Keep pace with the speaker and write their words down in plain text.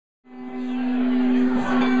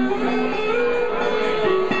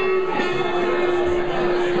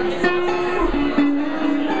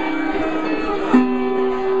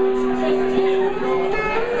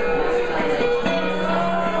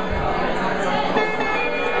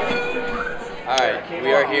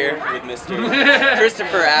are here with Mr.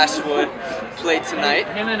 Christopher Ashwood. Played tonight.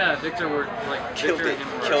 Him and Victor were like Killed it.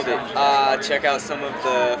 Check out some of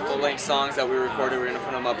the full-length songs that we recorded. We're gonna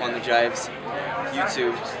put them up on the Jives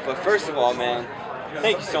YouTube. But first of all, man,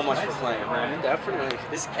 thank you so much for playing. Definitely.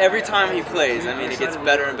 Every time he plays, I mean, it gets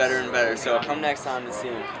better and better and better. So come next time and see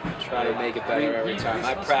him. Try to make it better every time.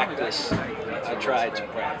 I practice. I try to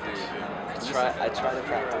practice. I try to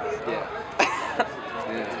practice. Yeah.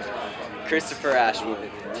 Christopher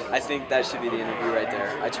Ashwood. I think that should be the interview right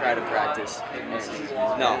there. I try to practice.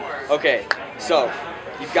 No. Okay. So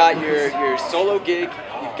you've got your solo gig.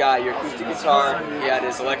 You've got your acoustic guitar. He had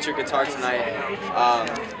his electric guitar tonight.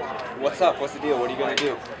 What's up? What's the deal? What are you gonna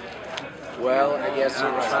do? Well, I guess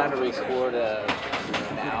I'm trying to record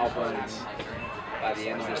an album by the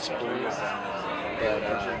end of the spring. But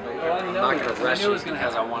I'm not going to rush it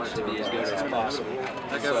because I want it to be as good as possible.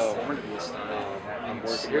 So I'm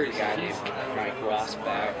working with a guy named Mike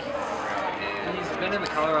Rossback, and he's been in the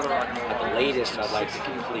Colorado Rock and Roll. At the latest, I'd like to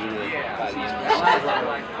complete it by the end of the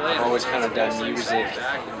summer. I've always kind of done music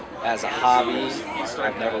as a hobby.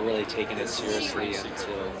 I've never really taken it seriously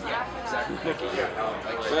until like a year ago.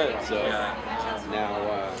 So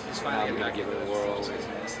now I'm going to give it a whirl.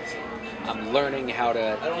 I'm learning how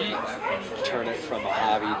to turn it from a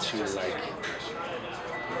hobby to like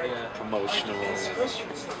promotional and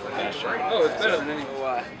professional. Oh, it's better than any.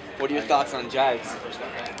 What are your thoughts on Jives?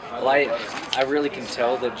 Well, I really can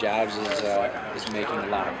tell that Jives is making a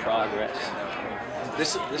lot of progress.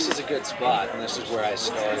 This is a good spot, and this is where I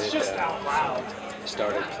started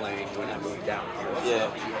playing when I moved down here.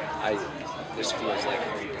 Yeah. This feels like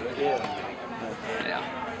home. Yeah.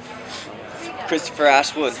 Christopher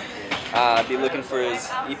Ashwood. Be looking for his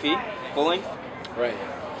EP, full length. Right.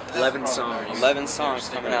 11 songs. 11 songs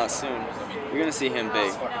coming out soon. You're gonna see him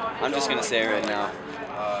big. I'm just gonna say it right now.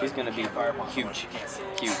 He's gonna be huge,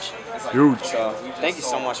 huge. So thank you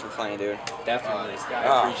so much for playing, dude. Definitely.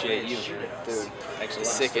 I appreciate you, dude. The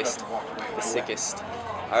sickest, the sickest.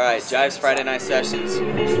 All right, Jives Friday Night Sessions.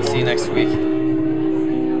 See you next week.